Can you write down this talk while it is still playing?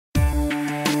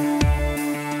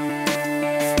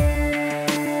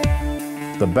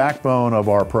The backbone of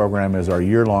our program is our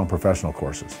year-long professional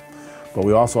courses, but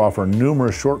we also offer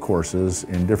numerous short courses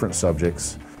in different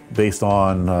subjects based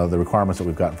on the requirements that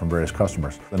we've gotten from various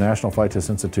customers. The National Flight Test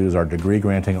Institute is our degree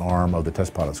granting arm of the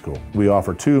Test Pilot School. We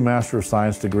offer 2 Master of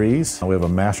Science degrees. We have a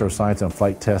Master of Science in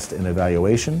Flight Test and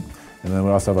Evaluation, and then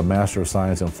we also have a Master of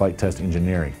Science in Flight Test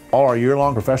Engineering. All our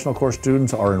year-long professional course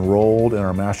students are enrolled in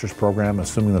our master's program,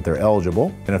 assuming that they're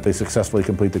eligible, and if they successfully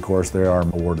complete the course, they are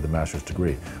awarded the master's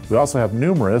degree. We also have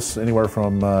numerous, anywhere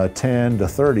from 10 to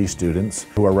 30 students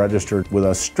who are registered with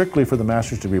us strictly for the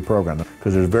master's degree program,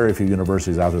 because there's very few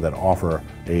universities out there that offer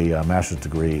a master's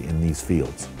degree in these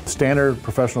fields. Standard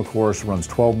professional course runs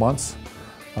 12 months.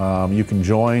 You can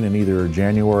join in either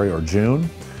January or June.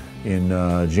 In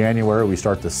January, we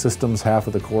start the systems half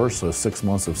of the course, so 6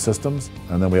 months of systems.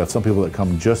 And then we have some people that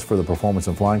come just for the performance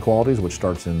and flying qualities, which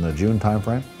starts in the June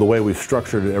timeframe. The way we've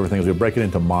structured everything is we break it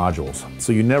into modules.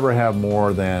 So you never have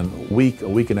more than a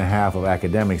week and a half of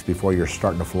academics before you're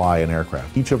starting to fly an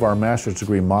aircraft. Each of our master's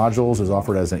degree modules is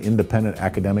offered as an independent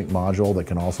academic module that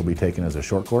can also be taken as a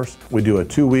short course. We do a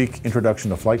 2-week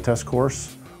introduction to flight test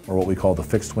course, or what we call the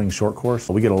fixed wing short course.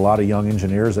 We get a lot of young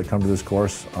engineers that come to this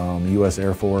course, U.S.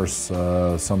 Air Force,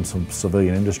 some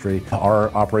civilian industry. Our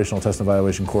operational test and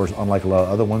evaluation course, unlike a lot of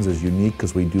other ones, is unique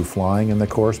because we do flying in the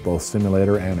course, both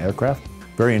simulator and aircraft.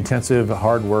 Very intensive,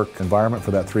 hard work environment for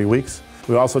that 3 weeks.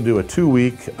 We also do a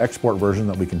 2-week export version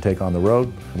that we can take on the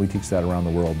road. We teach that around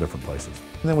the world, different places.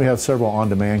 And then we have several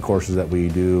on-demand courses that we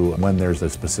do when there's a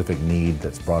specific need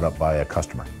that's brought up by a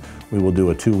customer. We will do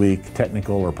a 2-week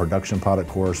technical or production pilot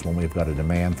course when we've got a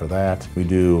demand for that. We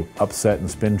do upset and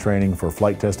spin training for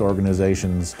flight test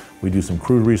organizations. We do some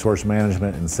crew resource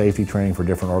management and safety training for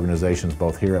different organizations,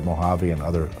 both here at Mojave and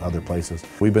other places.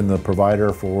 We've been the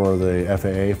provider for the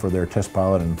FAA for their test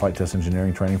pilot and flight test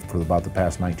engineering training for about the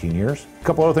past 19 years. A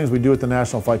couple other things we do at the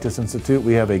National Flight Test Institute.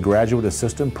 We have a graduate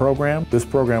assistant program. This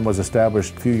program was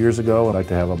established a few years ago. I'd like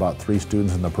to have about 3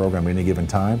 students in the program at any given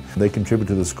time. They contribute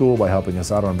to the school by helping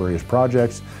us out on various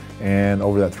projects, and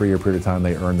over that 3-year period of time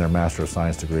they earn their Master of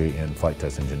Science degree in Flight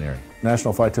Test Engineering.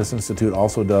 National Flight Test Institute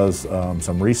also does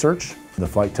some research in the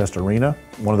flight test arena.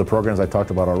 One of the programs I talked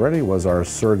about already was our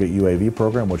Surrogate UAV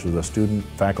program, which was a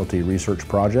student-faculty research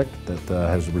project that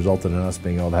has resulted in us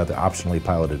being able to have the optionally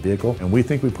piloted vehicle. And we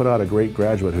think we put out a great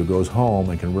graduate who goes home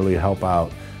and can really help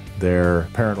out their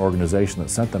parent organization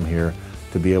that sent them here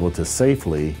to be able to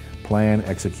safely plan,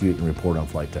 execute, and report on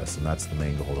flight tests, and that's the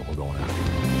main goal that we're going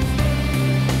after.